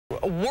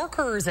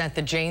Workers at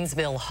the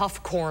Janesville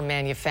Hufcor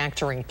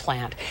manufacturing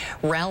plant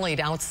rallied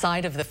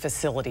outside of the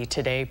facility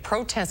today,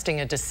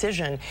 protesting a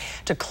decision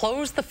to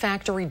close the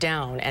factory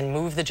down and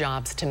move the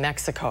jobs to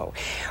Mexico.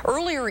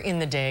 Earlier in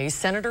the day,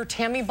 Senator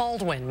Tammy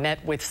Baldwin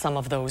met with some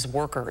of those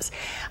workers.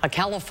 A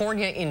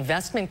California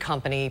investment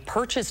company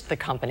purchased the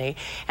company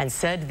and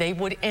said they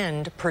would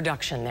end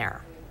production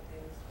there.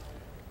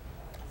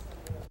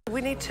 We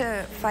need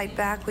to fight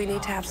back. We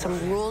need to have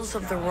some rules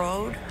of the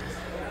road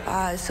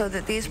so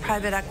that these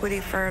private equity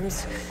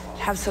firms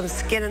have some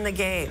skin in the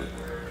game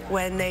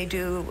when they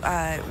do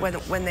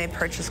when they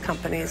purchase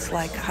companies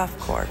like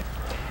Hufcor.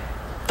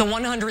 The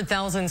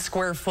 100,000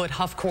 square foot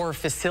Hufcor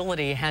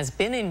facility has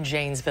been in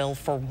Janesville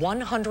for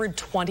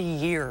 120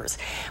 years,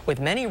 with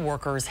many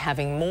workers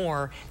having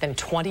more than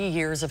 20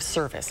 years of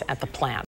service at the plant.